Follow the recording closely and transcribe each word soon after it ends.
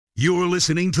You're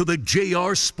listening to the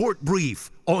JR Sport Brief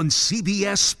on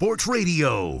CBS Sports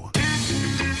Radio.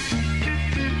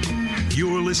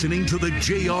 You're listening to the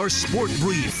JR Sport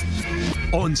Brief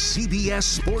on CBS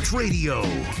Sports Radio.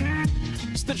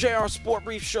 It's the JR Sport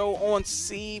Brief show on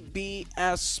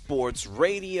CBS Sports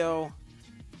Radio.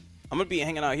 I'm going to be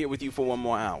hanging out here with you for one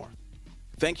more hour.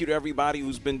 Thank you to everybody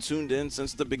who's been tuned in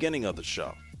since the beginning of the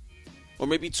show. Or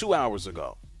maybe 2 hours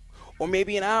ago. Or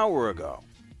maybe an hour ago.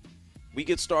 We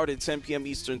get started 10 p.m.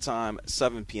 Eastern Time,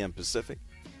 7 p.m. Pacific.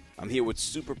 I'm here with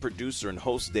super producer and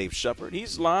host Dave Shepard.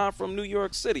 He's live from New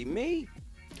York City. Me?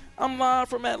 I'm live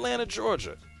from Atlanta,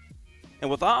 Georgia.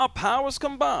 And with our powers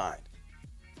combined,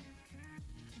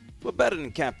 we're better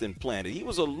than Captain Planet. He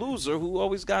was a loser who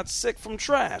always got sick from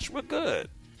trash. We're good.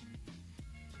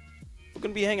 We're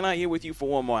going to be hanging out here with you for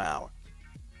one more hour.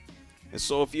 And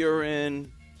so if you're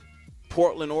in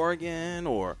Portland, Oregon,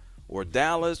 or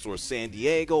Dallas, or San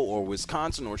Diego, or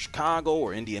Wisconsin, or Chicago,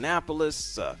 or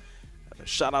Indianapolis,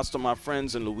 shout-outs to my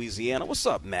friends in Louisiana. What's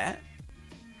up, Matt?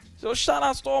 So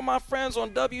shout-outs to all my friends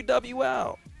on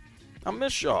WWL. I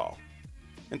miss y'all.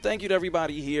 And thank you to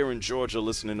everybody here in Georgia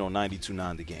listening on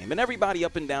 92.9 The Game. And everybody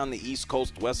up and down the East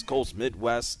Coast, West Coast,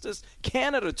 Midwest, just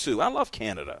Canada, too. I love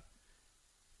Canada.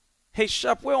 Hey,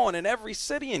 Shep, we're on in every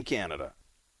city in Canada.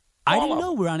 I didn't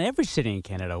know we're on every city in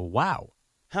Canada. Wow.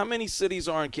 How many cities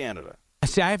are in Canada?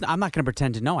 See, I'm not going to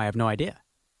pretend to know. I have no idea.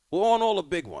 We're on all the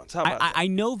big ones. How about that? I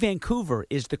know Vancouver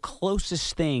is the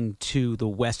closest thing to the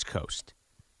West Coast.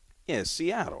 Yeah,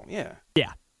 Seattle. Yeah.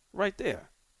 Yeah. Right there.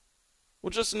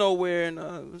 Well, just know we're in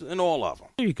all of them.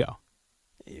 There you go.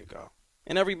 There you go.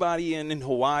 And everybody in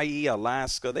Hawaii,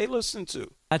 Alaska, they listen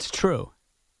too. That's true.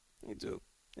 They do.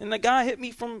 And the guy hit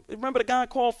me remember the guy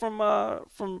called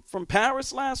from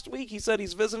Paris last week? He said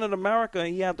he's visiting America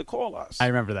and he had to call us. I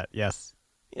remember that, yes.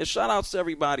 Yeah, shout-outs to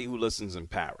everybody who listens in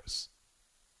Paris.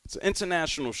 It's an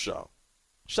international show.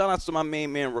 Shout-outs to my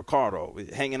main man, Ricardo,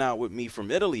 hanging out with me from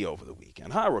Italy over the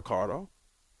weekend. Hi, Ricardo.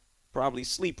 Probably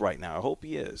asleep right now. I hope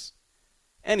he is.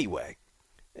 Anyway,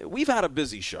 we've had a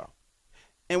busy show,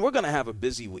 and we're going to have a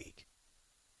busy week.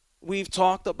 We've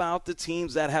talked about the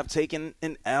teams that have taken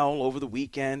an L over the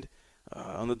weekend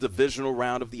on the divisional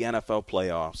round of the NFL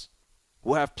playoffs.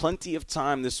 We'll have plenty of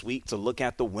time this week to look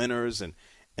at the winners and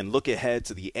look ahead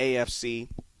to the AFC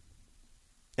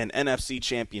and NFC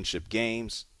championship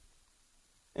games.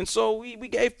 And so we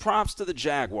gave props to the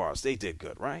Jaguars. They did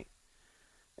good, right?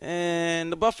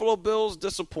 And the Buffalo Bills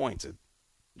disappointed.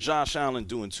 Josh Allen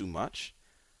doing too much.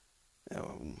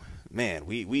 Man,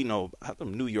 we know how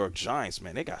them New York Giants,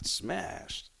 man, they got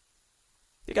smashed.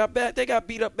 They got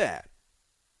beat up bad.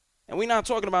 And we're not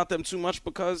talking about them too much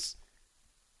because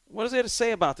what is there to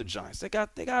say about the Giants? They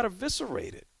got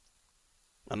eviscerated,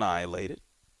 annihilated,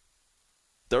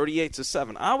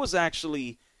 38-7. I was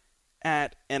actually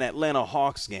at an Atlanta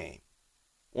Hawks game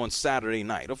on Saturday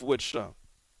night, of which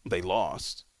they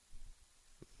lost.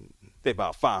 They're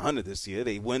about 500 this year.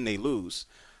 They win, they lose.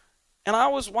 And I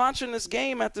was watching this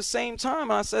game at the same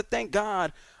time. And I said, thank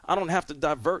God I don't have to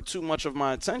divert too much of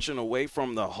my attention away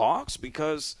from the Hawks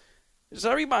because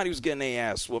everybody was getting their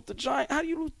ass whooped. The Giants, how do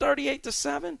you lose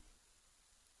 38-7?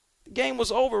 The game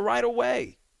was over right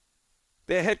away.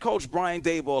 Their head coach, Brian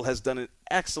Daboll, has done an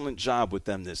excellent job with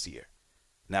them this year.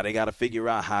 Now they got to figure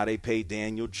out how they pay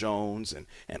Daniel Jones and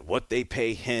what they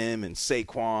pay him and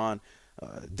Saquon.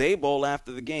 Daboll,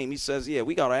 after the game, he says, yeah,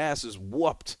 we got our asses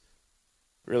whooped.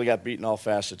 Really got beaten all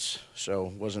facets, so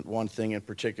it wasn't one thing in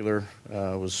particular.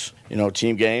 It was, a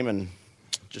team game and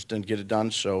just didn't get it done.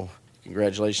 So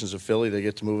congratulations to Philly. They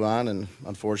get to move on, and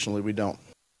unfortunately we don't.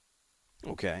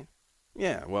 Okay.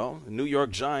 Yeah, well, the New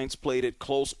York Giants played it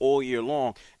close all year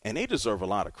long, and they deserve a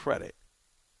lot of credit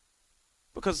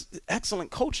because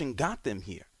excellent coaching got them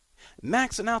here.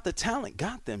 Maxing out the talent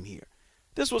got them here.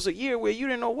 This was a year where you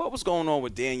didn't know what was going on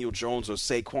with Daniel Jones or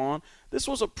Saquon. This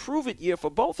was a prove-it year for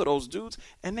both of those dudes,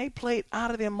 and they played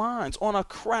out of their minds on a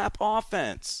crap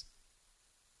offense.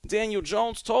 Daniel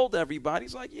Jones told everybody,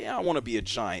 he's like, yeah, I want to be a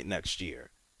Giant next year.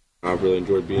 I really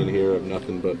enjoyed being here. I have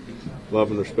nothing but love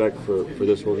and respect for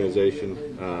this organization.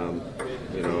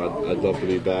 I'd love to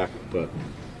be back, but,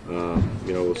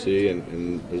 we'll see,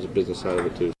 and there's a business side of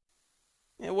it too.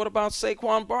 And what about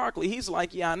Saquon Barkley? He's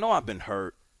like, yeah, I know I've been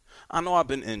hurt. I know I've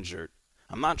been injured.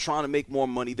 I'm not trying to make more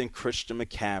money than Christian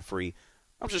McCaffrey.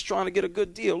 I'm just trying to get a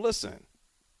good deal. Listen.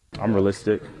 I'm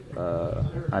realistic.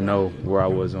 I know where I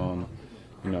was on,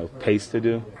 pace to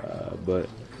do, but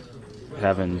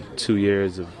having 2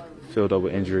 years of filled up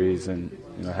with injuries and,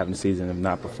 having a season of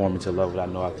not performing to the level that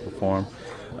I know I can perform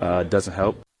doesn't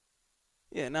help.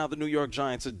 Yeah, now the New York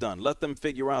Giants are done. Let them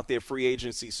figure out their free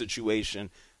agency situation.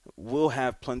 we'll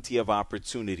have plenty of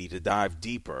opportunity to dive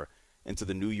deeper into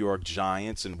the New York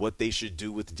Giants and what they should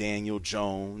do with Daniel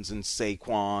Jones and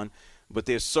Saquon, but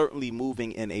they're certainly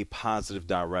moving in a positive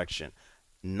direction.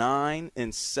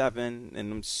 9-7,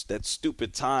 and that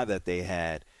stupid tie that they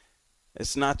had,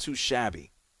 it's not too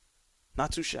shabby.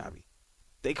 Not too shabby.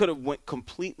 They could have went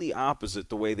completely opposite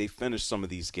the way they finished some of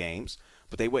these games,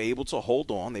 but they were able to hold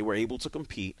on. They were able to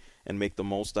compete and make the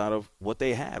most out of what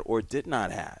they had or did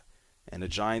not have. And the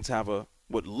Giants have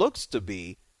what looks to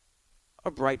be a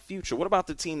bright future. What about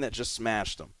the team that just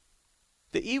smashed them?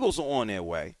 The Eagles are on their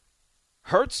way.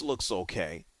 Hurts looks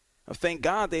okay. Thank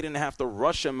God they didn't have to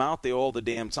rush him out there all the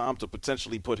damn time to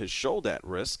potentially put his shoulder at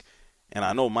risk. And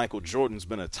I know Michael Jordan's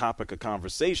been a topic of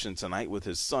conversation tonight with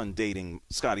his son dating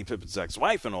Scottie Pippen's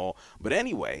ex-wife and all. But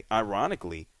anyway,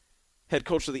 ironically, head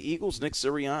coach of the Eagles, Nick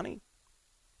Sirianni,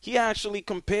 he actually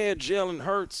compared Jalen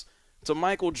Hurts to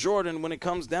Michael Jordan when it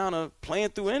comes down to playing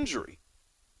through injury.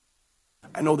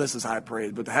 I know this is high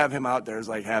praise, but to have him out there is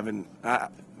like having I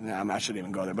shouldn't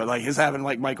even go there, but like he's having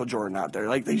like Michael Jordan out there.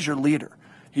 Like he's your leader.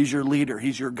 He's your leader.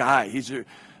 He's your guy. He's your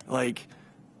like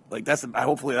that's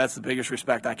hopefully that's the biggest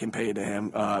respect I can pay to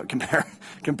him.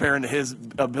 Comparing to his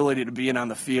ability to being on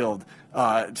the field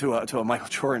to a Michael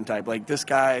Jordan type. Like this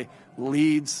guy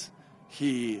leads.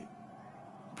 He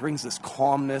brings this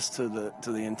calmness to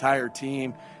the entire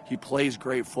team. He plays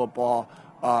great football.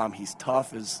 He's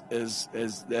tough as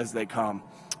they come.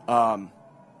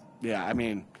 Yeah, I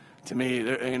mean, to me,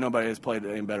 there ain't nobody has played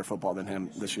any better football than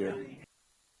him this year.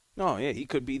 No, yeah, he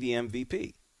could be the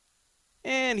MVP.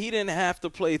 And he didn't have to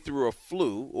play through a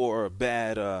flu or a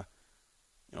bad,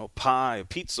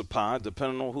 pizza pie,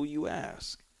 depending on who you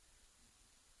ask.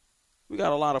 We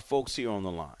got a lot of folks here on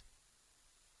the line.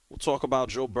 We'll talk about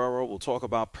Joe Burrow. We'll talk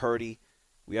about Purdy.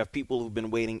 We have people who've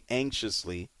been waiting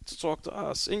anxiously to talk to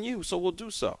us and you, so we'll do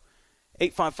so.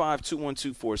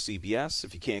 855-212-4CBS.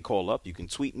 If you can't call up, you can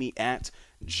tweet me at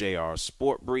JR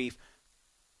Sport Brief.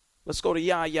 Let's go to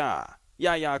Yaya.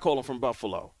 Yaya calling from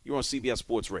Buffalo. You're on CBS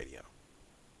Sports Radio.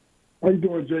 How you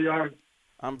doing, JR?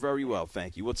 I'm very well,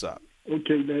 thank you. What's up?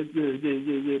 Okay, man.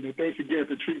 Yeah. Man, thanks again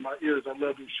for treating my ears. I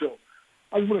love your show.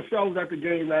 I just want to say I was at the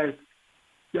game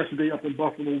yesterday up in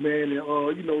Buffalo, man, and,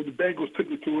 the Bengals took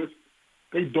it to us.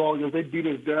 They dogged us. They beat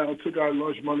us down, took our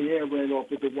lunch money, and ran off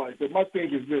with the wife. But my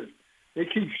thing is this. They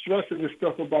keep stressing this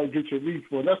stuff about get your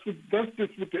refund. That's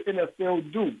just what the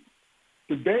NFL do.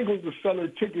 The Bengals were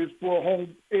selling tickets for a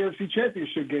home AFC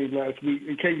Championship game last week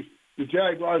in case the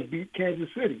Jaguars beat Kansas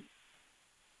City.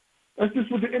 That's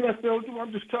just what the NFL do.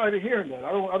 I'm just tired of hearing that.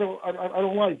 I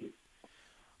don't like it.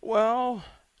 Well,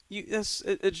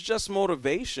 it's just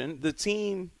motivation. The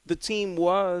team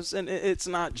was, and it's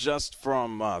not just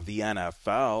from the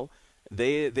NFL.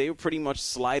 They were pretty much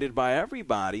slighted by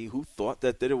everybody who thought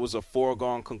that it was a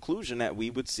foregone conclusion that we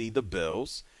would see the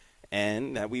Bills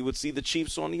and that we would see the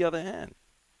Chiefs on the other end.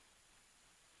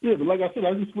 Yeah, but like I said,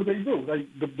 that's just what they do. Like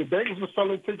the Bengals were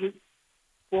selling tickets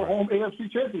for a home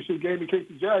AFC Championship game in case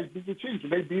the Jags beat the Chiefs,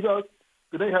 and they beat us.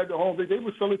 Because they had the home. They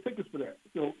were selling tickets for that.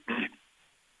 So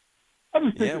I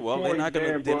just think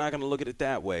they're not gonna look at it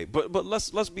that way. But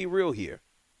let's be real here.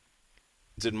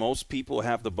 Did most people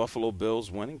have the Buffalo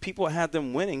Bills winning? People had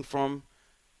them winning from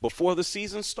before the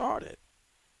season started.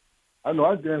 I know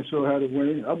I damn sure had it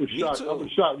winning. I was shocked. Too. I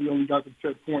was shocked we only got the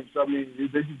 10 points. I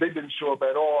mean, they didn't show up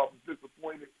at all. I was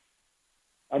disappointed.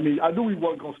 I mean, I knew we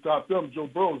wasn't going to stop them. Joe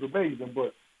Burrow's amazing,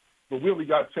 but we only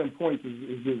got 10 points.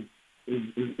 And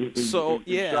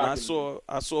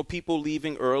I saw people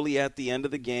leaving early at the end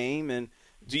of the game. And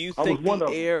do you think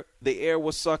the air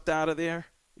was sucked out of there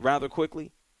rather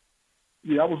quickly?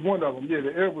 Yeah, I was one of them. Yeah,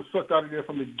 the air was sucked out of there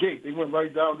from the gate. They went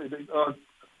right down.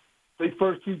 They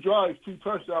first two drives, 2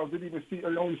 touchdowns. They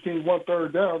only seen 1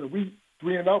 third down, and we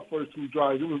 3-and-out first 2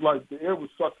 drives. It was like the air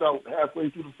was sucked out halfway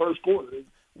through the first quarter.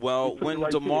 When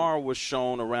DeMar was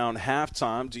shown around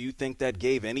halftime, do you think that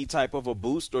gave any type of a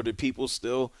boost, or did people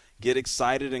still get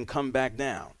excited and come back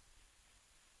down?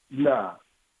 Nah.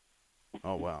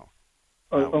 Oh, wow.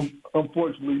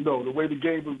 Unfortunately, no. The way the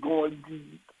game was going,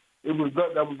 it was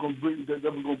nothing that was going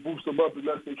to boost them up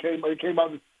unless they came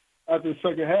out after the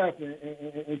second half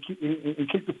and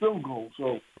kicked the field goal.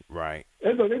 So right.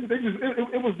 It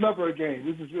was never a game.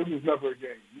 It was never a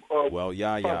game.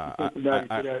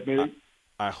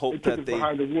 I hope that they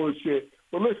behind the wood shit.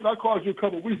 But listen, I called you a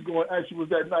couple of weeks ago and asked you was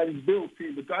that '90s Bills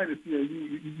team the dynasty, and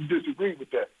you disagreed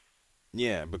with that.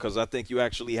 Yeah, because I think you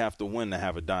actually have to win to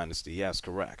have a dynasty. Yes,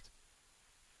 correct.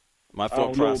 My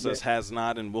thought process has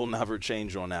not and will never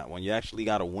change on that one. You actually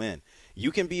got to win.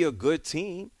 You can be a good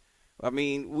team. I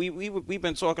mean, we've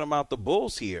been talking about the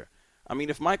Bulls here. I mean,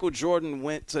 if Michael Jordan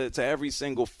went to every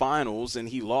single finals and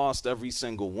he lost every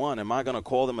single one, am I going to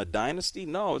call them a dynasty?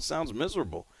 No, it sounds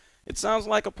miserable. It sounds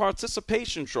like a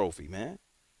participation trophy, man.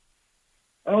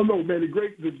 I don't know, man. The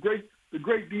great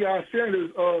Deion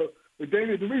Sanders.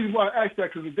 The reason why I asked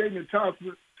that because Damian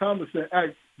Thomason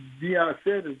asked Deion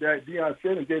Sanders that. Deion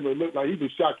Sanders gave him a look like he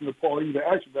was shocked and appalled. He even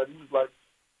asked him that. He was like,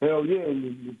 "Hell yeah!"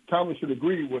 And Thomas should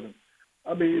agree with him.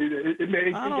 I mean, it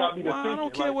got me to thinking. I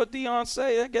don't care what Deion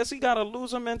say. I guess he got a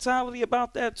loser mentality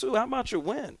about that too. How about your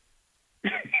win?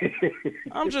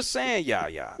 I'm just saying,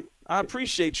 yeah. I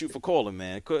appreciate you for calling,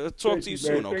 man. Talk to you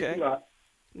soon, okay?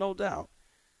 No doubt.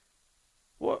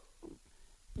 What?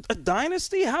 A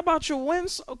dynasty? How about your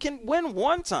wins? Can win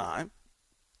one time?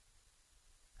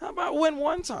 How about win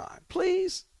one time,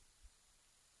 please?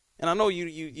 And I know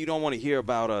you don't want to hear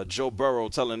about Joe Burrow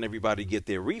telling everybody to get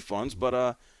their refunds,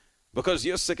 but because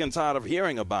you're sick and tired of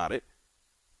hearing about it,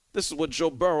 this is what Joe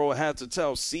Burrow had to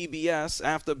tell CBS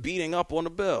after beating up on the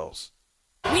Bills.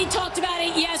 We talked about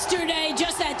it yesterday,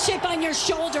 just that chip on your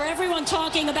shoulder, everyone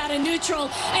talking about a neutral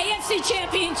AFC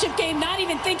championship game, not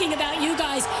even thinking about you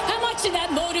guys. How much did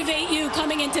that motivate you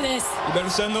coming into this? You better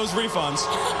send those refunds.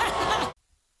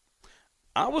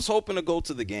 I was hoping to go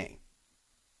to the game.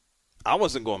 I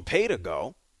wasn't going to pay to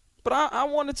go, but I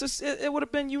wanted to. It would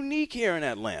have been unique here in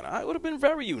Atlanta. It would have been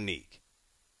very unique.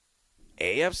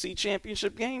 AFC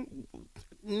championship game,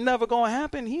 never going to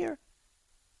happen here.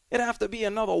 It'd have to be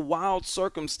another wild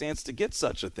circumstance to get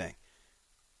such a thing.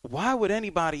 Why would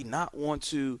anybody not want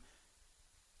to?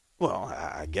 Well,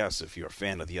 I guess if you're a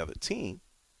fan of the other team.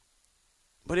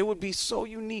 But it would be so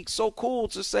unique, so cool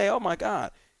to say, oh, my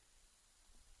God,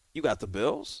 you got the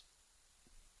Bills.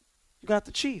 You got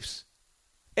the Chiefs.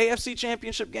 AFC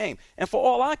championship game. And for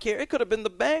all I care, it could have been the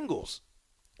Bengals.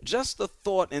 Just the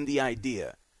thought and the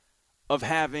idea of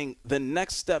having the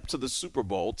next step to the Super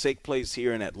Bowl take place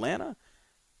here in Atlanta,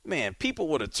 man, people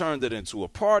would have turned it into a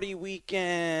party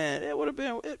weekend.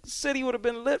 The city would have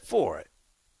been lit for it.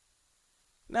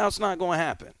 Now it's not going to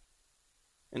happen.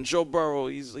 And Joe Burrow,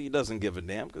 he doesn't give a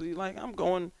damn because he's like, I'm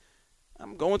going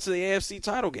to the AFC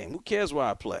title game. Who cares where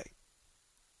I play?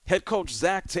 Head coach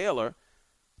Zach Taylor,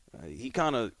 he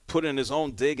kind of put in his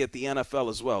own dig at the NFL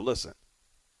as well. Listen.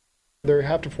 They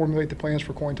have to formulate the plans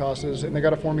for coin tosses, and they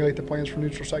got to formulate the plans for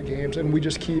neutral site games, and we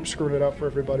just keep screwing it up for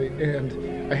everybody.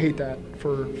 And I hate that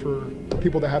for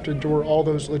people that have to endure all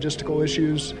those logistical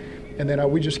issues, and then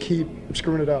we just keep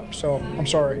screwing it up. So I'm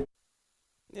sorry.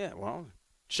 Yeah, well,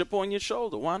 chip on your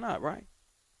shoulder. Why not, right?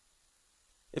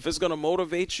 If it's going to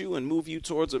motivate you and move you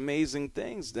towards amazing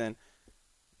things, then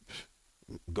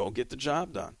go get the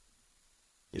job done.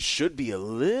 It should be a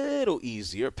little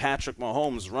easier. Patrick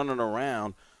Mahomes running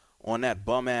around on that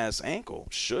bum-ass ankle.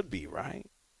 Should be, right?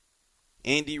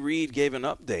 Andy Reid gave an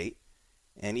update,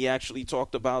 and he actually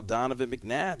talked about Donovan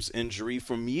McNabb's injury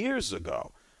from years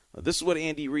ago. This is what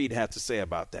Andy Reid had to say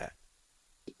about that.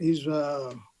 He's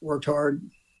worked hard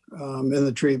in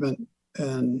the treatment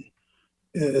and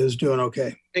is doing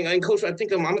okay. And Coach, I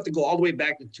think I'm going to have to go all the way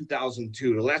back to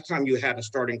 2002. The last time you had a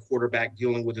starting quarterback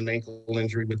dealing with an ankle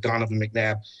injury with Donovan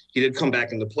McNabb, he did come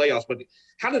back in the playoffs. But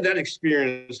how did that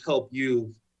experience help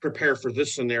you prepare for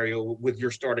this scenario with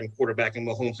your starting quarterback in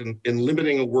Mahomes and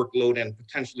limiting a workload and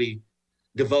potentially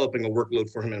developing a workload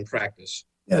for him in practice?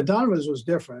 Yeah, Donovan's was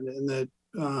different in that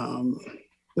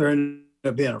there ended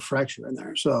up being a fracture in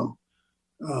there. So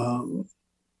that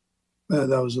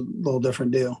was a little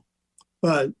different deal.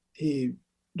 But he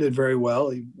did very well.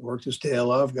 He worked his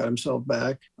tail off, got himself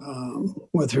back.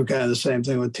 Went through kind of the same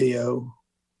thing with T.O.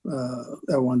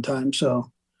 At one time.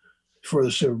 So for the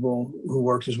Super Bowl, who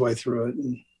worked his way through it.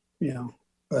 And,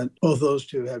 but both those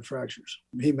two had fractures.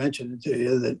 He mentioned it to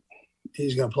you that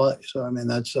he's going to play. So, I mean,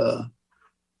 that's his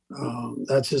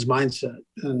mindset.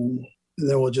 And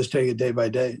then we'll just take it day by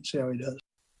day and see how he does.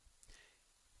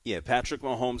 Yeah, Patrick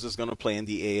Mahomes is going to play in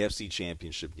the AFC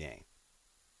Championship game.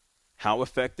 How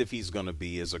effective he's going to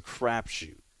be is a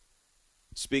crapshoot.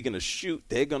 Speaking of shoot,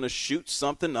 they're going to shoot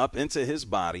something up into his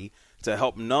body to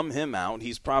help numb him out.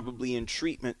 He's probably in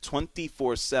treatment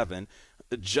 24/7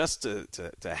 just to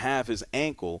have his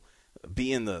ankle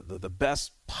be in the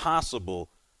best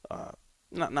possible,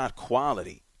 not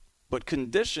quality, but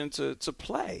condition to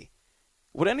play.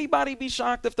 Would anybody be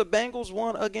shocked if the Bengals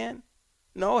won again?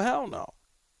 No, hell no.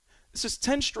 This is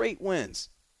 10 straight wins.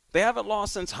 They haven't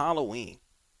lost since Halloween.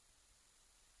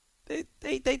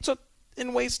 They took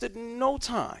and wasted no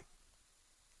time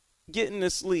getting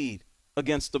this lead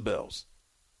against the Bills.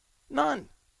 None.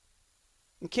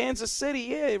 In Kansas City,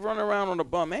 yeah, they run around on a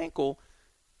bum ankle.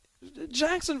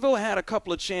 Jacksonville had a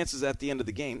couple of chances at the end of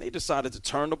the game. They decided to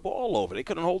turn the ball over. They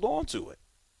couldn't hold on to it.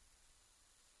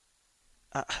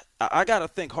 I got to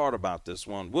think hard about this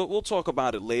one. We'll talk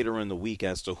about it later in the week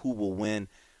as to who will win.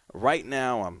 Right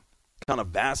now, I'm kind of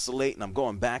vacillating. I'm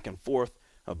going back and forth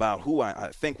about who I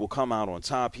think will come out on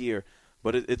top here,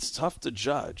 but it's tough to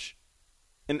judge.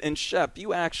 And Shep,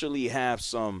 you actually have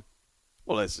some,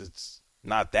 well, it's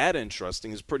not that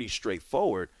interesting. It's pretty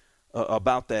straightforward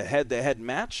about the head-to-head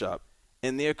matchup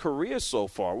in their career so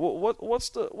far. What's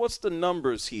the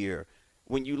numbers here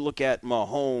when you look at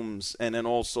Mahomes and then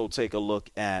also take a look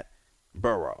at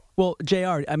Burrow? Well,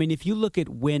 JR, I mean, if you look at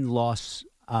win-loss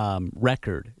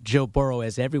record, Joe Burrow,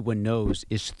 as everyone knows,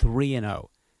 is 3-0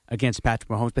 against Patrick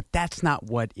Mahomes, but that's not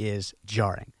what is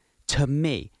jarring. To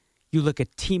me, you look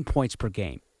at team points per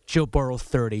game. Joe Burrow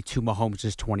 30 to Mahomes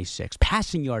is 26.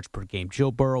 Passing yards per game,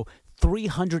 Joe Burrow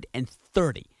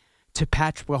 330 to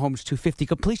Patrick Mahomes 250.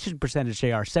 Completion percentage,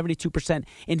 JR, 72%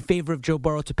 in favor of Joe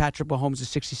Burrow to Patrick Mahomes is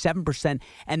 67%.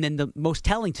 And then the most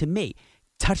telling to me,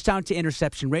 touchdown to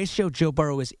interception ratio, Joe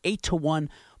Burrow is 8-1.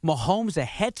 Mahomes a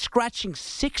head-scratching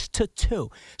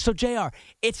 6-2. So, JR,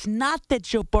 it's not that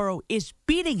Joe Burrow is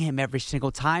beating him every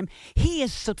single time. He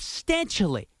is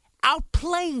substantially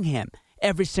outplaying him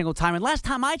every single time. And last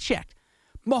time I checked,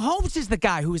 Mahomes is the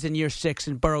guy who's in year 6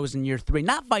 and Burrow is in year 3,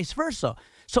 not vice versa.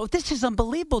 So this is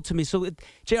unbelievable to me. So,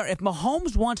 JR, if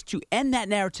Mahomes wants to end that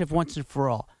narrative once and for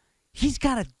all, he's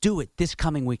got to do it this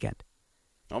coming weekend.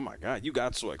 Oh, my God. You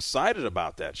got so excited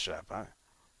about that, Shep.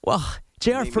 Well,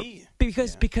 JR,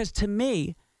 because to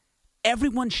me,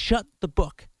 everyone shut the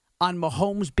book on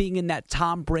Mahomes being in that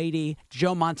Tom Brady,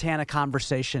 Joe Montana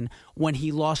conversation when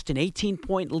he lost an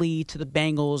 18-point lead to the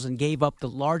Bengals and gave up the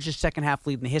largest second-half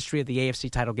lead in the history of the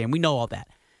AFC title game. We know all that.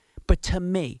 But to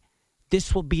me,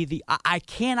 this will be I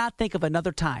cannot think of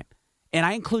another time, and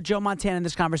I include Joe Montana in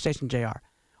this conversation, JR,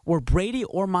 where Brady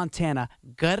or Montana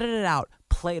gutted it out,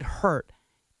 played hurt,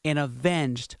 and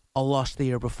avenged a loss the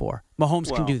year before.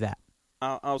 Mahomes can do that.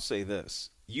 I'll say this.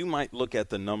 You might look at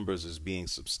the numbers as being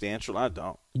substantial. I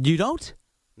don't. You don't?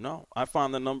 No. I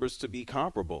find the numbers to be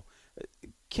comparable.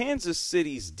 Kansas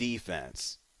City's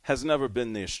defense has never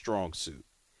been their strong suit.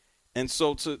 And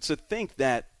so to think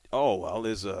that,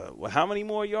 there's how many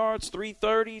more yards?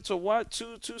 330 to what?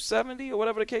 270 or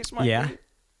whatever the case might be?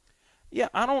 Yeah,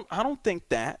 I don't think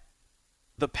that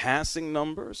the passing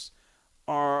numbers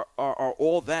are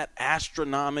all that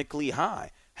astronomically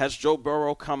high. Has Joe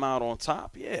Burrow come out on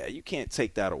top? Yeah, you can't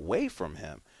take that away from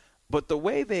him. But the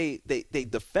way they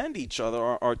defend each other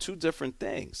are two different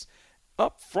things.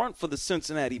 Up front for the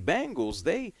Cincinnati Bengals,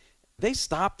 they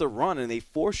stop the run and they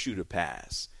force you to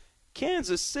pass.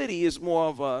 Kansas City is more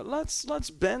of a let's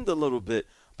bend a little bit,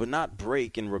 but not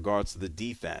break in regards to the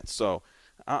defense. So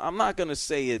I'm not going to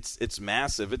say it's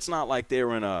massive. It's not like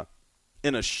they're in a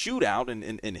shootout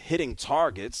and hitting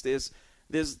targets. There's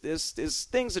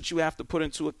things that you have to put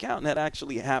into account, and that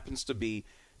actually happens to be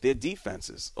their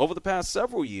defenses. Over the past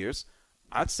several years,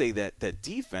 I'd say that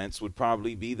defense would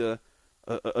probably be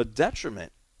a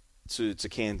detriment to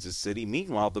Kansas City.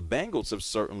 Meanwhile, the Bengals have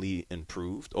certainly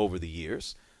improved over the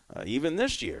years, even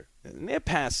this year. And their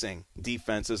passing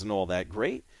defense isn't all that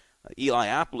great. Eli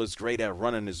Apple is great at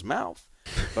running his mouth,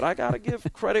 but I got to give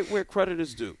credit where credit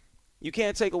is due. You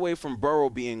can't take away from Burrow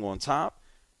being on top,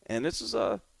 and it's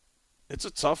a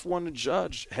tough one to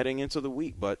judge heading into the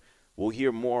week, but we'll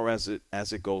hear more as it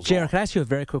goes on. Jared, can I ask you a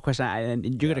very quick question? And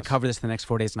you're going to cover this in the next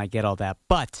 4 days, and I get all that.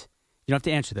 But you don't have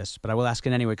to answer this, but I will ask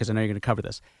it anyway because I know you're going to cover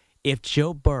this. If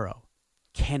Joe Burrow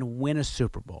can win a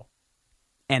Super Bowl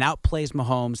and outplays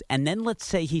Mahomes, and then let's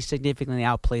say he significantly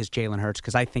outplays Jalen Hurts,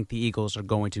 because I think the Eagles are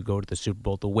going to go to the Super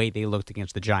Bowl the way they looked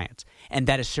against the Giants, and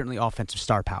that is certainly offensive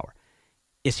star power.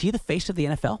 Is he the face of the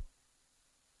NFL?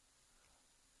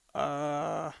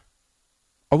 Are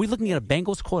we looking at a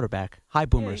Bengals quarterback,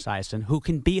 Boomer Esiason, who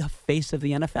can be a face of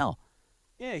the NFL?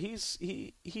 Yeah,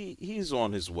 he's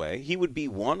on his way. He would be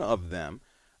one of them.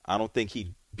 I don't think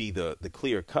he'd be the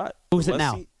clear cut. Who's it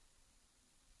now?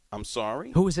 I'm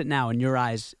sorry? Who is it now in your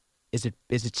eyes? Is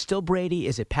it still Brady?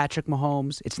 Is it Patrick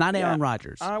Mahomes? It's not Aaron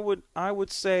Rodgers. I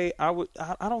would say I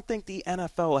don't think the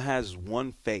NFL has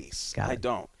one face. I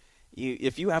don't.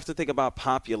 If you have to think about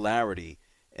popularity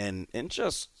and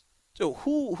just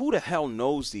who the hell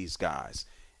knows these guys,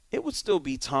 it would still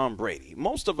be Tom Brady.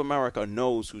 Most of America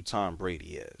knows who Tom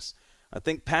Brady is. I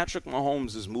think Patrick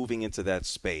Mahomes is moving into that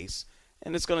space,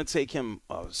 and it's going to take him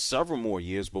several more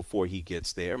years before he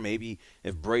gets there. Maybe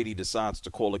if Brady decides to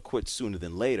call it quits sooner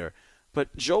than later.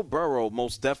 But Joe Burrow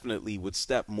most definitely would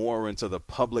step more into the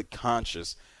public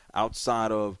conscious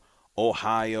outside of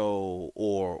Ohio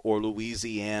or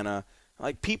Louisiana.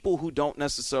 Like, people who don't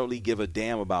necessarily give a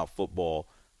damn about football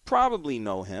probably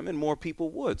know him, and more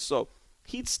people would. So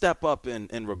he'd step up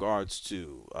in regards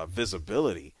to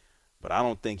visibility, but I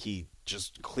don't think he'd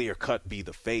just clear-cut be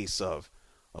the face of,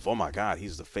 oh, my God,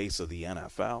 he's the face of the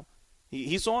NFL.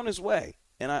 He's on his way,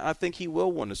 and I think he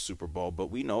will win a Super Bowl,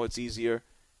 but we know it's easier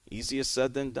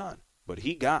said than done. But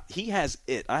he has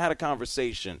it. I had a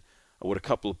conversation with a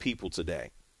couple of people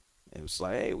today. It was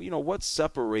like, hey, what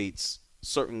separates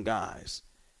certain guys?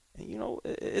 And,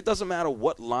 it doesn't matter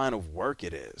what line of work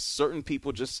it is. Certain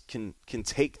people just can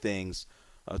take things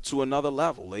to another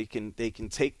level. They can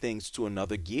take things to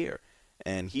another gear.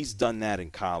 And he's done that in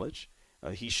college.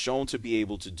 He's shown to be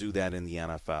able to do that in the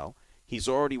NFL. He's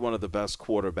already one of the best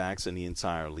quarterbacks in the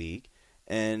entire league.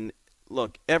 And,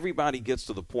 look, everybody gets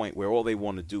to the point where all they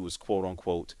want to do is,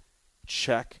 quote-unquote,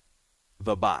 check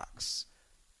the box.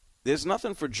 There's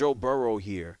nothing for Joe Burrow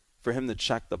here for him to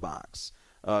check the box.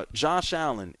 Josh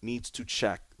Allen needs to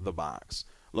check the box.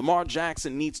 Lamar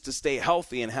Jackson needs to stay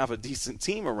healthy and have a decent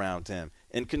team around him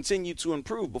and continue to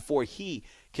improve before he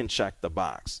can check the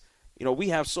box. We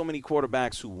have so many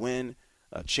quarterbacks who win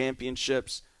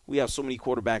championships. We have so many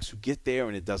quarterbacks who get there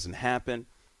and it doesn't happen.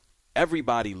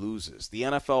 Everybody loses. The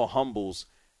NFL humbles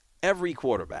every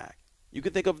quarterback. You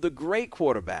can think of the great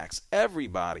quarterbacks.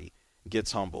 Everybody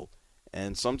gets humbled.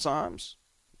 And sometimes,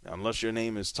 unless your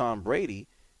name is Tom Brady,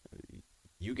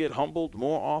 you get humbled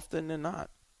more often than not.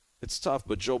 It's tough,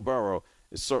 but Joe Burrow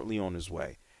is certainly on his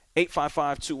way.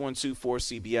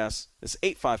 855-212-4CBS. It's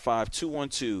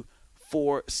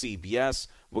 855-212-4CBS.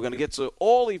 We're going to get to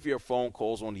all of your phone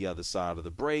calls on the other side of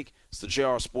the break. It's the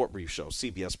JR Sport Brief Show,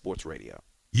 CBS Sports Radio.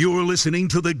 You're listening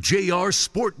to the JR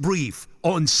Sport Brief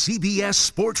on CBS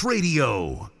Sports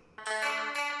Radio.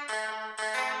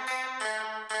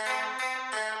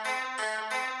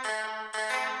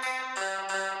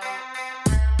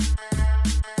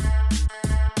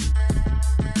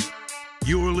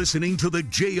 You're listening to the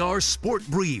JR Sport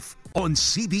Brief on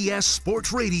CBS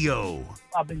Sports Radio.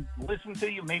 I've been listening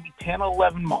to you maybe 10 or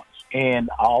 11 months, and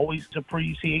I always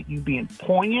appreciate you being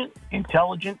poignant,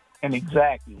 intelligent, and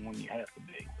exactly when you have to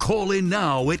be. Call in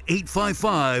now at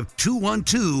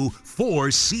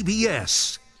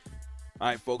 855-212-4CBS. All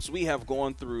right, folks, we have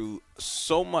gone through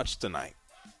so much tonight,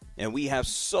 and we have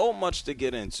so much to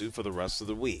get into for the rest of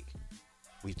the week.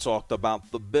 We talked about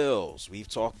the Bills. We've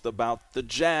talked about the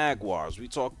Jaguars. We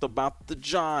talked about the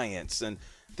Giants and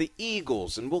the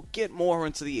Eagles. And we'll get more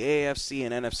into the AFC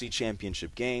and NFC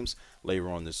championship games later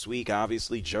on this week.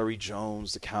 Obviously, Jerry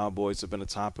Jones, the Cowboys have been a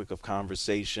topic of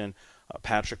conversation.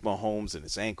 Patrick Mahomes and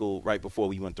his ankle right before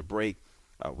we went to break.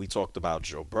 We talked about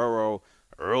Joe Burrow.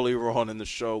 Earlier on in the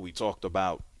show, we talked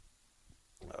about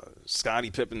Scottie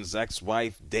Pippen's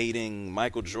ex-wife dating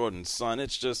Michael Jordan's son.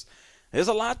 It's just... there's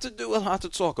a lot to do, a lot to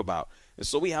talk about. And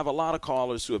so we have a lot of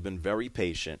callers who have been very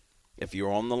patient. If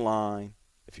you're on the line,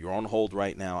 if you're on hold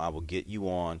right now, I will get you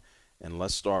on. And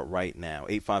let's start right now.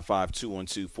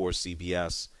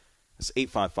 855-212-4CBS. It's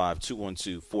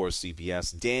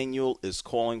 855-212-4CBS. Daniel is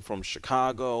calling from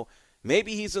Chicago.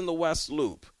 Maybe he's in the West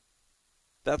Loop.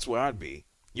 That's where I'd be.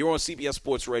 You're on CBS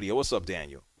Sports Radio. What's up,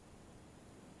 Daniel?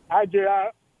 Hi,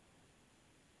 JR.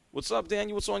 What's up,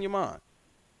 Daniel? What's on your mind?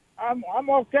 I'm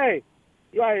okay.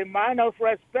 You are a man of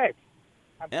respect.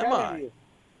 I'm telling you.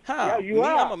 How? Yeah, you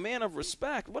are. I'm a man of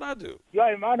respect. What'd I do? You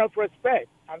are a man of respect.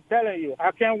 I'm telling you.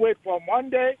 I can't wait for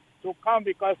Monday to come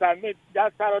because I meet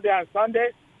that Saturday and Sunday.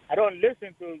 I don't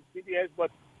listen to CBS,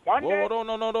 but Monday. Whoa,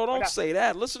 no, don't say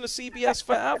that. Listen to CBS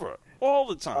forever, all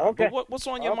the time. Okay. But what's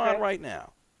on your mind right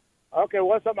now? Okay,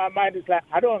 what's on my mind is like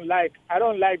I don't like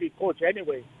the coach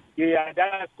anyway. The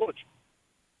Dallas coach.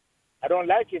 I don't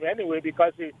like him anyway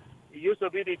because he used to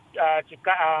be the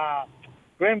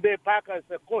Green Bay Packers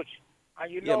coach. And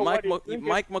you know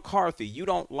Mike McCarthy. You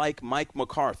don't like Mike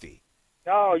McCarthy.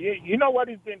 No, you know what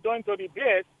he's been doing to the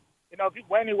Bears. You know,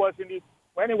 when he was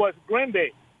Green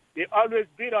Bay, they always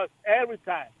beat us every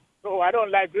time. So I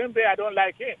don't like Green Bay. I don't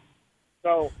like him.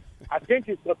 So I think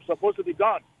he's supposed to be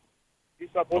gone. He's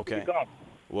supposed to be gone.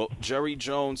 Well, Jerry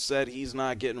Jones said he's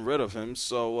not getting rid of him.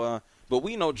 So, but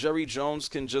we know Jerry Jones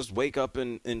can just wake up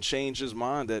and change his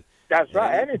mind. That's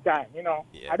right. Anytime, you know.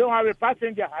 Yeah. I don't have a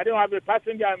passenger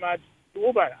in my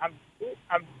Uber.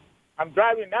 I'm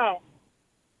driving now.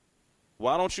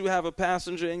 Why don't you have a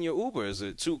passenger in your Uber? Is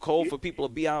it too cold for people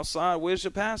to be outside? Where's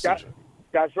your passenger?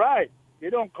 That's right. They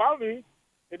don't call me.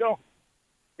 They don't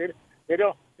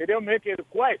make a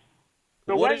request.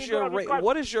 So what is your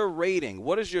rating?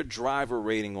 What is your driver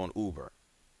rating on Uber?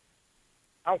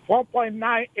 I'm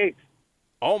 4.98.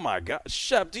 Oh my God,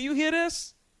 Shep, do you hear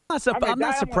this? I'm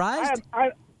not surprised.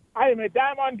 I am a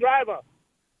diamond driver.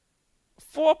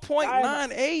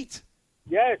 4.98.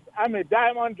 Yes, I'm a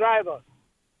diamond driver.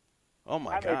 Oh,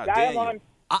 my I'm God, a Daniel. diamond.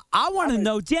 I want to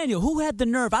know, Daniel, who had the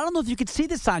nerve? I don't know if you could see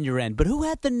this on your end, but who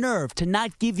had the nerve to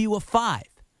not give you a 5?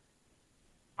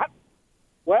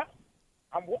 Well,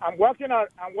 I'm working on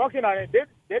it.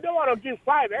 They don't want to give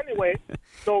 5 anyway,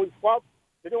 so it's 4.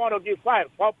 They don't want to give 5.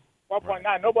 4.9.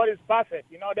 Right. Nobody's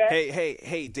perfect. You know that?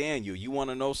 Hey, Daniel, you want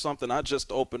to know something? I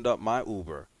just opened up my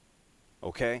Uber,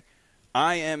 okay?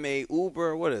 I am a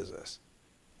Uber, what is this?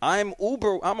 I'm a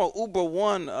Uber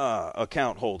One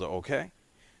account holder, okay?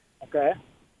 Okay.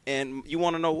 And you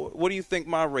want to know, what do you think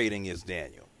my rating is,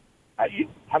 Daniel? I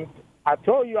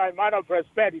told you I might have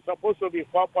respect. It's supposed to be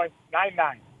 4.99.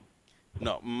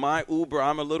 No, my Uber,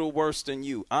 I'm a little worse than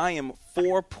you. I am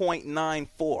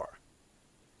 4.94.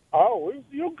 Oh,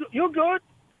 you good? You good?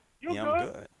 I'm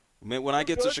good. Man, when I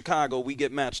get to Chicago, we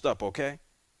get matched up, okay?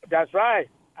 That's right.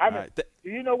 Right. Do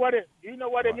you know what they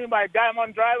mean by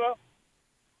diamond driver?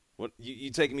 What you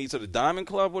taking me to the Diamond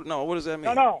Club? What does that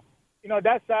mean? No. You know,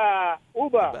 that's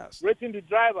Uber rating the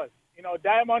drivers. You know,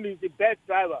 Diamond is the best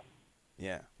driver.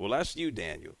 Yeah. Well, that's you,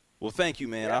 Daniel. Well, thank you,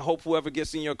 man. Yeah. I hope whoever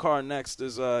gets in your car next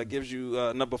gives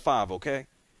you number 5, okay?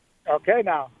 Okay,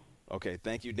 now. Okay,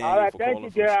 thank you, Daniel, all right, for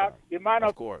calling from Star.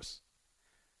 Of course.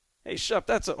 Hey, Shep,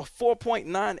 that's a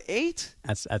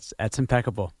 4.98? That's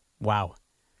impeccable. Wow.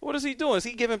 What is he doing? Is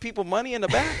he giving people money in the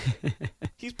back?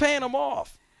 He's paying them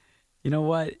off. You know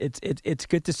what? It's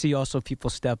good to see also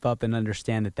people step up and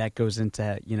understand that goes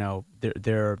into, you know,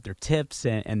 their tips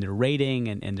and their rating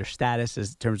and their status in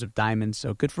terms of diamonds.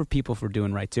 So good for people for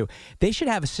doing right too. They should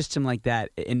have a system like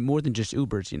that in more than just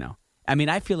Ubers, you know. I mean,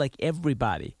 I feel like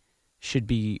everybody should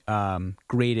be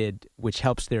graded, which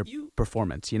helps their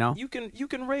performance, you know? You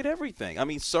can rate everything. I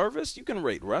mean, service, you can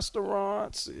rate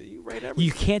restaurants, you rate everything.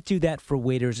 You can't do that for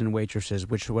waiters and waitresses,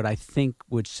 which would I think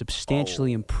would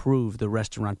substantially improve the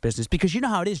restaurant business. Because you know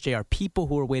how it is, JR. People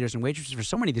who are waiters and waitresses for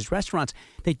so many of these restaurants,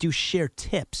 they do share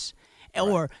tips. Right.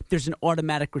 Or there's an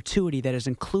automatic gratuity that is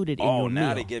included in your meal. Oh,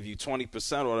 now they give you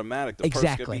 20% automatic. The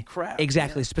first could be crap.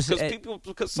 Exactly. Yeah.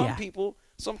 Because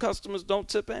some customers don't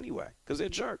tip anyway because they're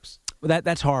jerks. Well,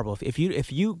 that's horrible. If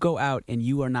you go out and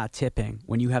you are not tipping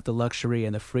when you have the luxury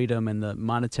and the freedom and the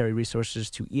monetary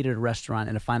resources to eat at a restaurant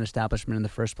and a fine establishment in the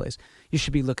first place, you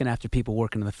should be looking after people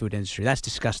working in the food industry. That's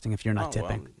disgusting if you're not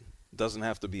tipping. Well, it doesn't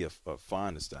have to be a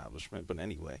fine establishment, but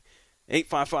anyway.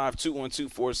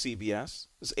 855-212-4CBS.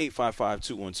 It's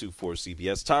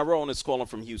 855-212-4CBS. Tyrone is calling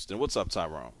from Houston. What's up,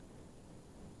 Tyrone?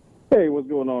 Hey, what's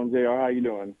going on, JR? How you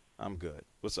doing? I'm good.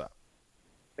 What's up?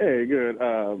 Hey, good.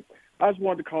 I just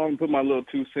wanted to call and put my little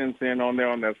 2 cents in on there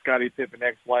on that Scottie Pippen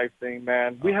ex-wife thing,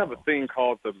 man. We have a thing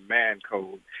called the man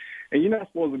code, and you're not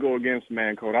supposed to go against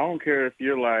man code. I don't care if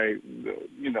you're like,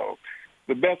 you know,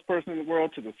 the best person in the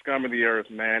world to the scum of the earth,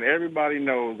 man. Everybody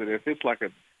knows that if it's like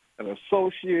an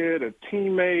associate, a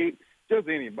teammate, just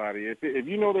anybody, if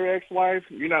you know their ex-wife,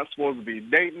 you're not supposed to be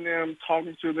dating them,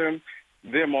 talking to them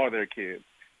or their kids.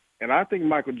 And I think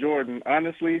Michael Jordan,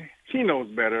 honestly, he knows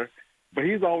better, but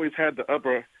he's always had the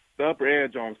upper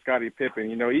edge on Scottie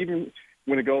Pippen. You know, even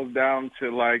when it goes down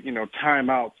to, like, you know,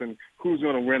 timeouts and who's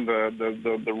going to win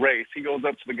the race, he goes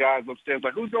up to the guys upstairs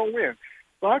like, who's going to win?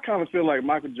 So I kind of feel like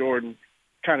Michael Jordan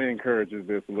kind of encourages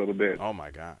this a little bit. Oh,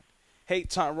 my God. Hey,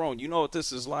 Tyrone, you know what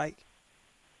this is like?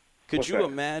 Could you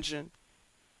imagine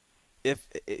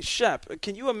Shep,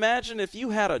 can you imagine if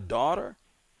you had a daughter,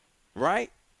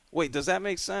 right? Wait, does that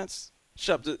make sense?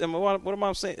 Shep, what am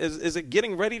I saying? Is it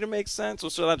getting ready to make sense, or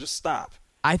should I just stop?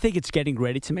 I think it's getting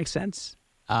ready to make sense.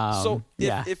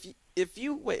 If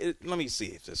you wait, let me see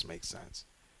if this makes sense.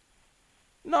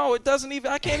 No, it doesn't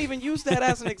even. I can't even use that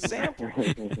as an example.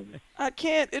 I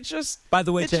can't. It just. By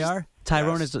the way, JR,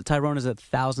 Tyrone is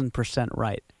 1,000%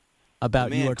 right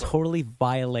about you are totally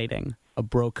violating a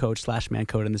bro code / man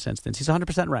code in this instance. He's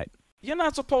 100% right. You're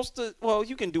not supposed to. Well,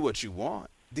 you can do what you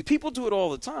want. The people do it all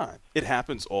the time. It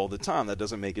happens all the time. That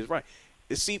doesn't make it right.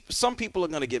 See, some people are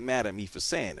going to get mad at me for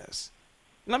saying this.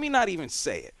 Let me not even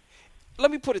say it. Let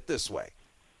me put it this way.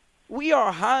 We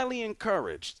are highly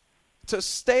encouraged to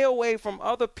stay away from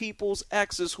other people's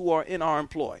exes who are in our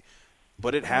employ.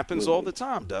 But it happens all the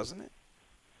time, doesn't it?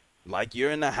 Like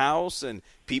you're in the house and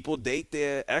people date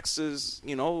their exes,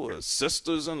 you know,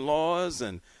 sisters-in-laws,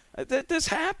 and this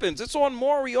happens. It's on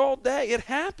Maury all day. It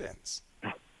happens.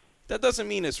 That doesn't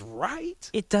mean it's right.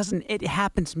 It doesn't. It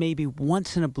happens maybe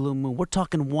once in a blue moon. We're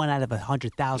talking 1 out of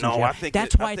 100,000. No, I think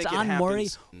that's why it's on Maury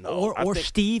or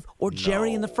Steve or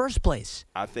Jerry in the first place.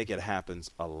 I think it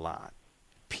happens a lot.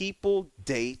 People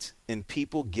date and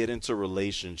people get into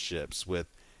relationships with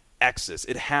exes.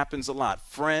 It happens a lot.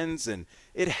 Friends, and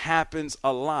it happens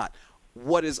a lot.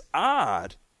 What is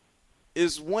odd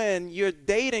is when you're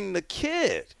dating the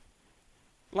kid.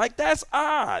 Like, that's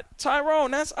odd.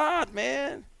 Tyrone, that's odd,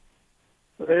 man.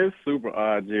 It's super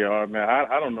odd, JR, man.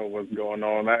 I don't know what's going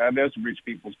on. That's rich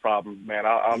people's problems, man.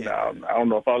 I don't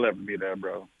know if I'll ever be there,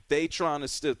 bro. They trying to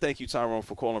still. Thank you, Tyrone,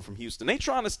 for calling from Houston. They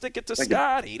trying to stick it to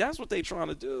Scotty. That's what they trying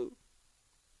to do.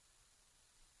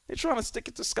 They trying to stick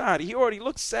it to Scotty. He already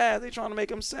looks sad. They trying to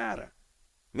make him sadder.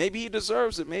 Maybe he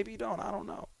deserves it. Maybe he don't. I don't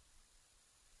know.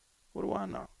 What do I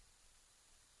know?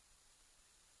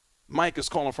 Mike is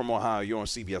calling from Ohio. You're on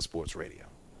CBS Sports Radio.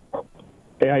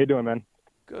 Hey, how you doing, man?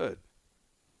 Good.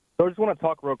 So I just want to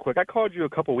talk real quick. I called you a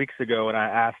couple weeks ago, and I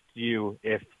asked you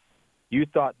if you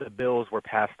thought the Bills were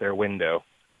past their window.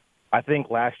 I think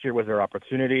last year was their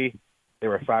opportunity. They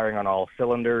were firing on all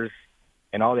cylinders,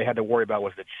 and all they had to worry about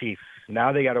was the Chiefs.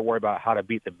 Now they got to worry about how to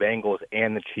beat the Bengals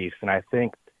and the Chiefs, and I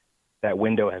think that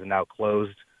window has now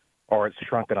closed, or it's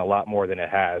shrunken a lot more than it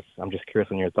has. I'm just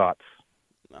curious on your thoughts.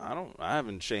 I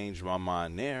haven't changed my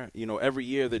mind there. You know, every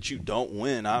year that you don't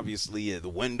win, obviously the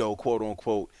window, quote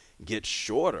unquote, gets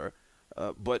shorter.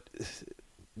 But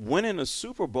winning a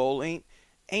Super Bowl ain't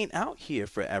out here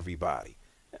for everybody.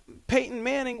 Peyton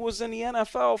Manning was in the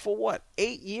NFL for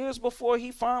 8 years before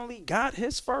he finally got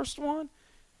his first one,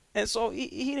 and so he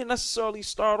didn't necessarily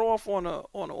start off on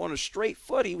a straight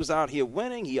foot. He was out here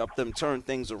winning. He helped them turn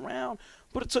things around,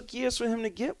 but it took years for him to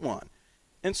get one,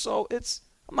 and so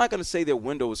I'm not going to say their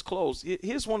window is closed.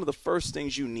 Here's one of the first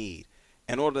things you need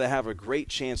in order to have a great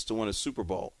chance to win a Super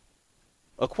Bowl: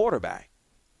 a quarterback,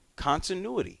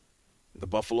 continuity. The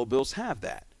Buffalo Bills have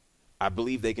that. I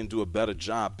believe they can do a better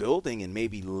job building and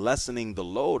maybe lessening the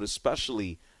load,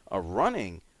 especially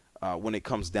running when it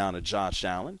comes down to Josh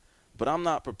Allen. But I'm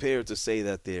not prepared to say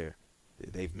that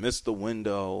they've missed the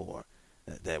window or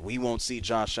that we won't see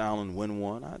Josh Allen win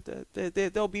one.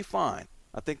 They'll be fine.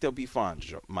 I think they'll be fine,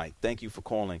 Mike. Thank you for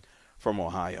calling from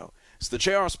Ohio. It's the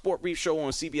JR Sport Brief Show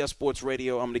on CBS Sports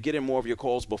Radio. I'm going to get in more of your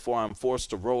calls before I'm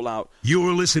forced to roll out.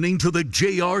 You're listening to the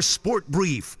JR Sport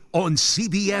Brief on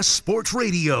CBS Sports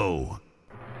Radio.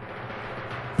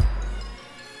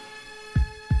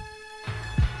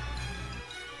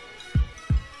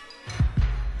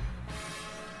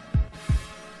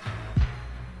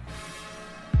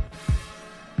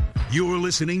 You're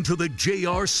listening to the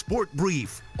JR Sport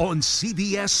Brief on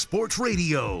CBS Sports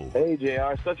Radio. Hey,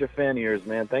 JR, such a fan of yours,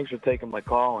 man. Thanks for taking my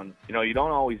call. And, you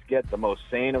don't always get the most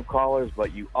sane of callers,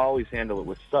 but you always handle it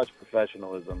with such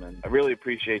professionalism. And I really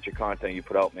appreciate your content you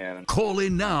put out, man. Call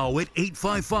in now at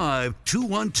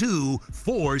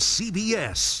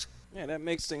 855-212-4CBS. Yeah, that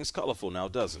makes things colorful now,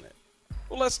 doesn't it?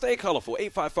 Well, let's stay colorful.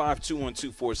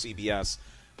 855-212-4CBS.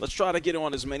 Let's try to get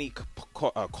on as many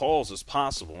calls as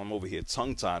possible. I'm over here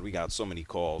tongue-tied. We got so many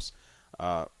calls.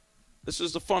 This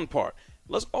is the fun part.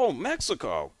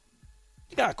 Mexico.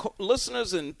 You got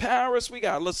listeners in Paris. We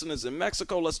got listeners in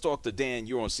Mexico. Let's talk to Dan.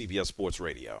 You're on CBS Sports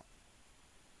Radio.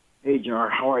 Hey,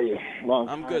 Jar. How are you?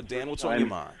 I'm good, Dan. What's on your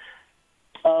mind?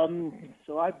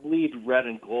 So I bleed red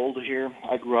and gold here.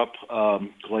 I grew up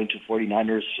going to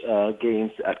 49ers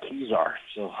games at Kezar.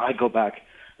 So I go back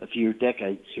a few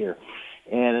decades here.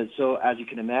 And so, as you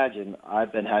can imagine,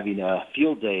 I've been having a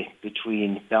field day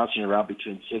bouncing around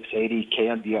between 680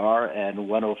 KMBR and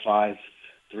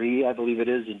 105.3, I believe it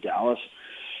is, in Dallas.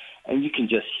 And you can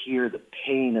just hear the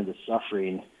pain and the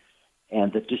suffering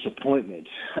and the disappointment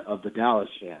of the Dallas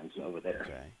fans over there.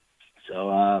 Okay. So,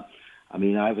 I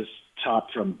was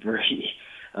taught from very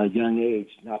young age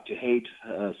not to hate.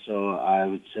 So I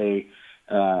would say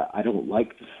I don't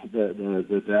like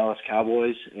the Dallas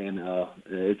Cowboys, and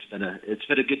it's been a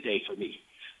good day for me.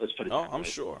 Let's put it. Oh, I'm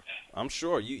sure. I'm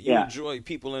sure you enjoy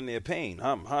people in their pain,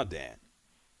 huh, Dan?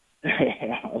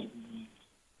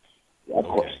 Of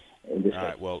course. All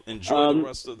right. Well, enjoy the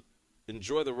rest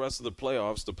of the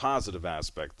playoffs, the positive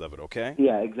aspect of it. Okay.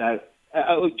 Yeah, exactly.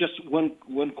 Just one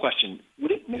question: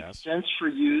 would it make sense for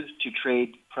you to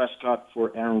trade Prescott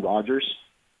for Aaron Rodgers,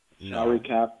 salary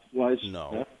cap wise?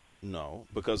 No. No,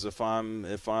 because if I'm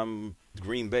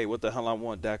Green Bay, what the hell I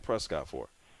want Dak Prescott for?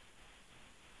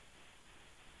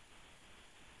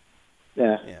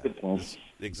 Yeah. Good point.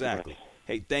 Exactly.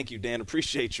 Hey, thank you, Dan.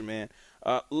 Appreciate you, man.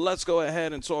 Let's go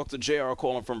ahead and talk to JR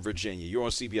calling from Virginia. You're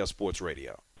on CBS Sports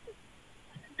Radio.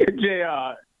 Hey,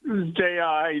 JR. This is JR.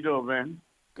 How you doing, man?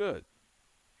 Good.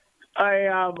 I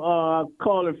am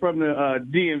calling from the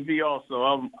DMV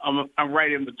also. I'm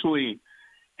right in between.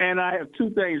 And I have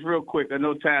two things real quick. I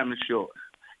know time is short.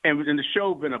 And the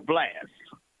show's been a blast.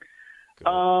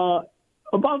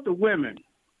 About the women.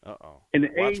 Uh-oh. And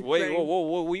the age Wait, thing.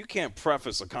 whoa. You can't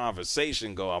preface a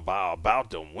conversation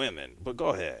about them women. But go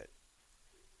ahead.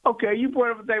 Okay, you brought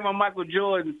everything about Michael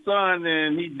Jordan's son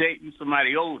and he dating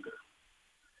somebody older.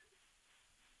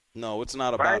 No, it's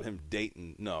not about him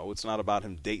dating. No, it's not about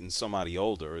him dating somebody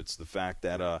older. It's the fact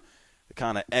that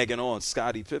kind of egging on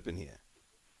Scottie Pippen here.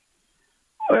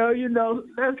 Well,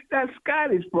 that's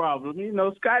Scotty's problem.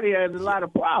 Scotty has a lot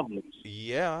of problems.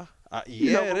 Yeah. It is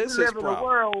we live his in a problem.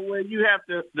 world where you have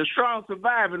the strong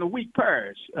survive and the weak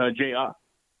perish, JR.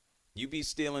 You be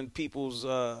stealing people's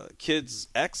kids'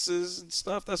 exes and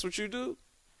stuff? That's what you do?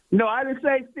 No, I didn't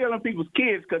say stealing people's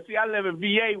kids because, see, I live in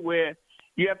VA where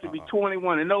you have to be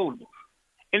 21 and older.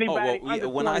 Anybody under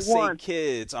when 21, I say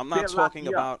kids, I'm not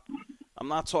talking up.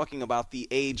 about the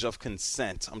age of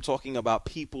consent. I'm talking about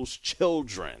people's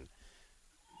children.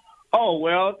 Oh,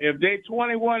 well, if they're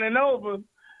 21 and over,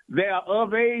 they are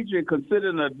of age and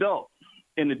considered an adult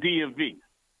in the DMV.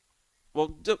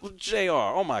 Well, JR,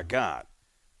 oh, my God.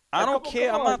 I don't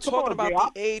care. I'm not talking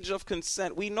about the age of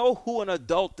consent. We know who an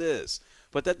adult is,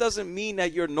 but that doesn't mean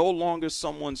that you're no longer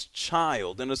someone's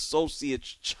child, an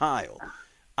associate's child.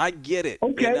 I get it.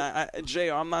 Okay.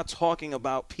 JR, I'm not talking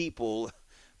about people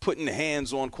putting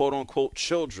hands on quote-unquote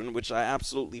children, which I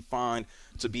absolutely find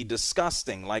to be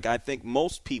disgusting, like I think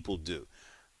most people do.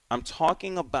 I'm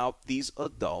talking about these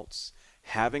adults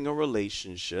having a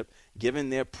relationship, given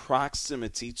their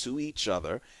proximity to each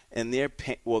other, and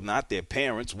not their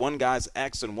parents, one guy's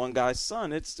ex and one guy's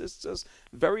son. It's just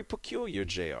very peculiar,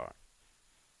 JR.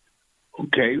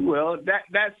 Okay, well,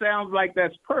 that sounds like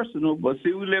that's personal, but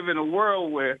see, we live in a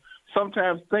world where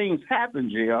sometimes things happen,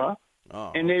 JR,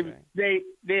 and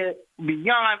they're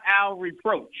beyond our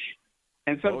reproach,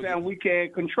 and sometimes we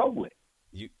can't control it.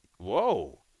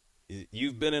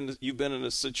 You've been in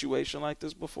a situation like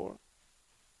this before?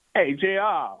 Hey,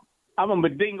 JR, I'm a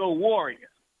Mandingo warrior.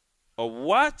 A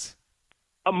what?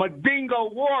 A Mandingo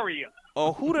warrior.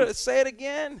 Oh, who did it? Say it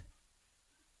again?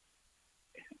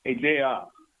 Hey, JR.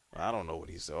 I don't know what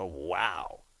he said. Oh,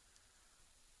 wow.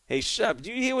 Hey, Shep,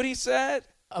 do you hear what he said?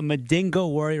 A Mandingo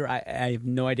warrior? I have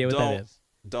no idea what that is.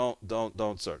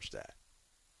 Don't search that.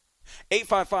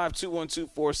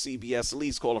 855-212-4CBS.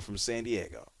 Lee's calling from San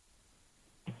Diego.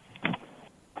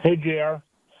 Hey, JR.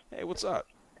 Hey, what's up?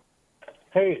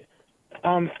 Hey,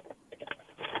 I'm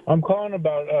calling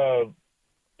about.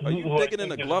 Are you digging in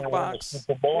the glove box?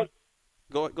 Super Bowl?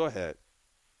 Go ahead.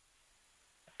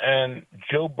 And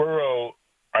Joe Burrow,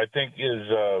 I think,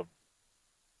 is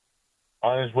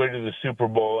on his way to the Super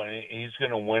Bowl, and he's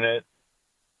going to win it.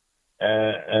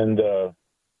 And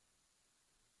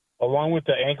along with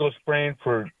the ankle sprain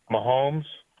for Mahomes,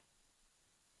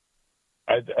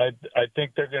 I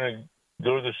think they're going to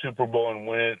go to the Super Bowl and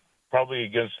win it, probably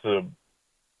against the.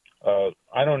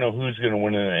 I don't know who's going to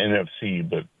win in the NFC,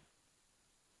 but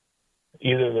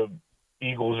either the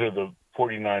Eagles or the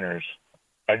 49ers.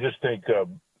 I just think the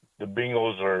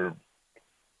Bengals are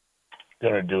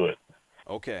going to do it.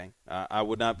 Okay. I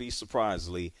would not be surprised,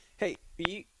 Lee. Hey,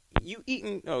 you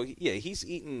eating – oh, yeah, he's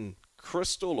eating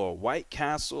Crystal or White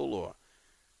Castle or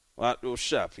well,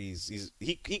 Chef.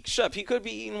 Chef, he could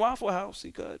be eating Waffle House.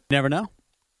 He could. Never know.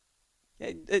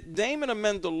 Hey, Damon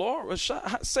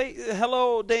Amendola, say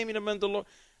hello, Damon Amendola.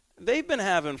 They've been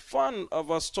having fun of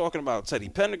us talking about Teddy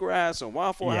Pendergrass and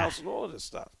Waffle House and all of this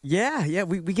stuff. Yeah,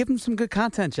 we give him some good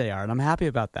content, JR, and I'm happy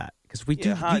about that because we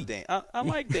do. Hi, Dame. I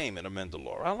like Damon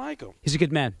Amendola. I like him. He's a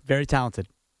good man, very talented.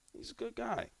 He's a good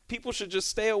guy. People should just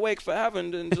stay awake forever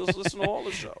and just listen to all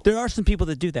the shows. There are some people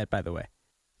that do that, by the way.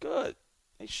 Good.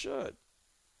 They should.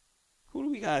 Who do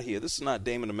we got here? This is not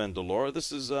Damon Amendola.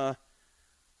 This is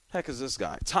heck is this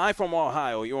guy? Ty from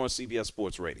Ohio. You're on CBS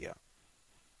Sports Radio.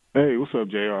 Hey, what's up,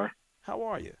 JR? How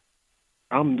are you?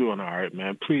 I'm doing all right,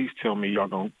 man. Please tell me y'all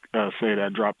going to say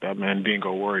that drop, that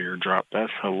Mandingo Warrior drop.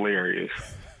 That's hilarious.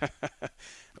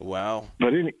 Well,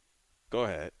 go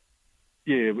ahead.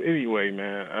 Yeah, but anyway,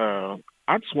 man,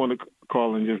 I just want to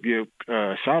call and just give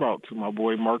a shout-out to my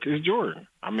boy Marcus Jordan.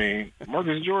 I mean,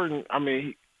 Marcus Jordan,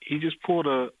 he just pulled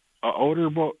a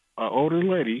older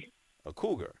lady. A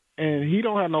cougar. And he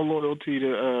don't have no loyalty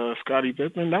to Scottie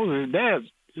Pippen. That was his dad's.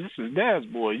 This is his dad's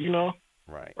boy, you know?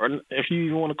 Right. Or if you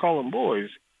even want to call them boys.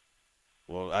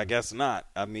 Well, I guess not.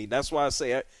 I mean, that's why I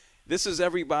say this is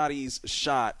everybody's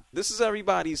shot. This is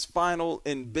everybody's final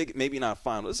and big, maybe not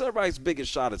final. This is everybody's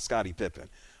biggest shot at Scottie Pippen.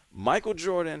 Michael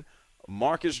Jordan,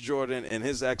 Marcus Jordan, and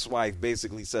his ex-wife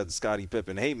basically said to Scottie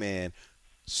Pippen, hey, man,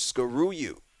 screw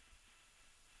you.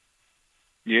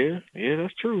 Yeah,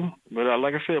 that's true. But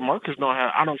like I said, Marcus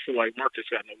I don't feel like Marcus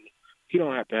he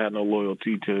don't have to have no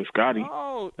loyalty to Scottie.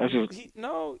 Oh,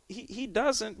 he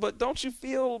doesn't. But don't you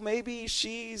feel maybe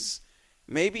she's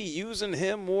using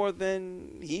him more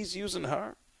than he's using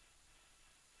her?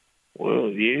 Well,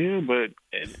 yeah, but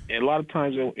a lot of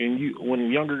times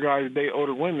when younger guys date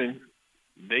older women,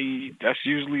 that's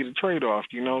usually the trade-off.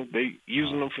 You know, they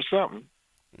using them for something.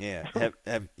 Yeah.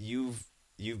 Have you've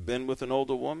been with an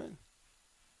older woman?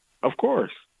 Of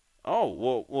course.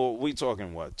 Oh, well, we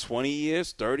talking what, 20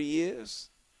 years, 30 years?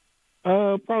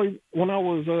 Probably when I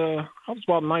was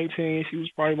about 19. She was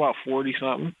probably about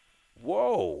 40-something.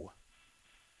 Whoa.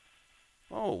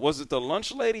 Oh, was it the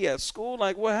lunch lady at school?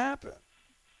 Like, what happened?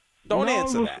 Don't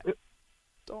answer that.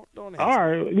 Don't answer. All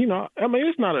right, you know, I mean,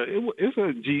 it's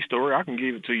a G story. I can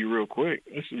give it to you real quick.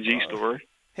 It's a G story.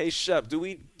 Hey, Shep,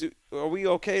 are we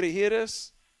okay to hear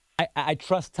this? I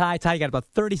trust Ty. Ty, you got about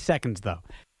 30 seconds, though.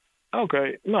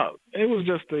 Okay. No, it was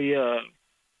just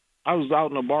I was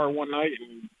out in a bar one night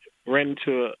and ran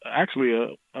into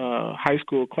a high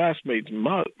school classmate's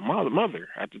mother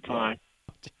at the time.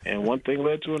 And one thing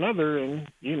led to another, and,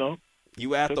 you know.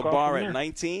 You at the bar at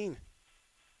 19?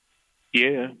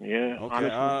 Yeah. Okay,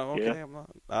 honestly, okay.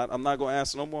 Yeah. I'm not going to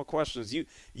ask no more questions.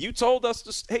 You told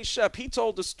us hey, Shep, he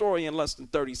told the story in less than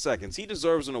 30 seconds. He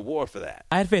deserves an award for that.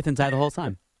 I had faith in Ty the whole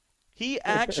time.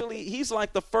 He's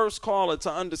like the first caller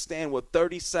to understand what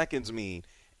 30 seconds mean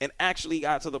and actually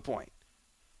got to the point.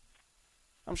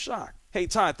 I'm shocked. Hey,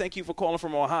 Ty, thank you for calling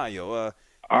from Ohio.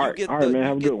 All right, man.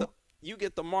 Have a good one. You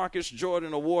get the Marcus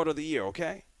Jordan Award of the Year,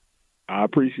 okay? I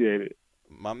appreciate it.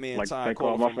 My man Ty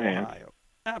calling from Ohio.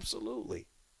 Absolutely.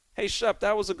 Hey, Shep,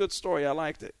 that was a good story. I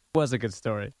liked it. It was a good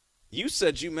story. You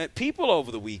said you met people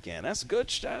over the weekend. That's good,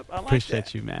 Shep. I like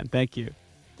Appreciate you, man. Thank you.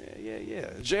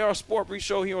 Yeah. JR Sport Brief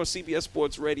Show here on CBS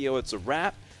Sports Radio. It's a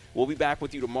wrap. We'll be back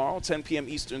with you tomorrow, 10 p.m.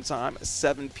 Eastern Time,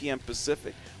 7 p.m.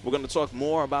 Pacific. We're going to talk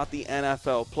more about the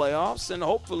NFL playoffs, and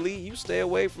hopefully you stay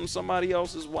away from somebody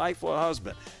else's wife or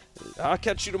husband. I'll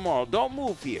catch you tomorrow. Don't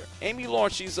move here. Amy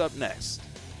Lawrence, she's up next.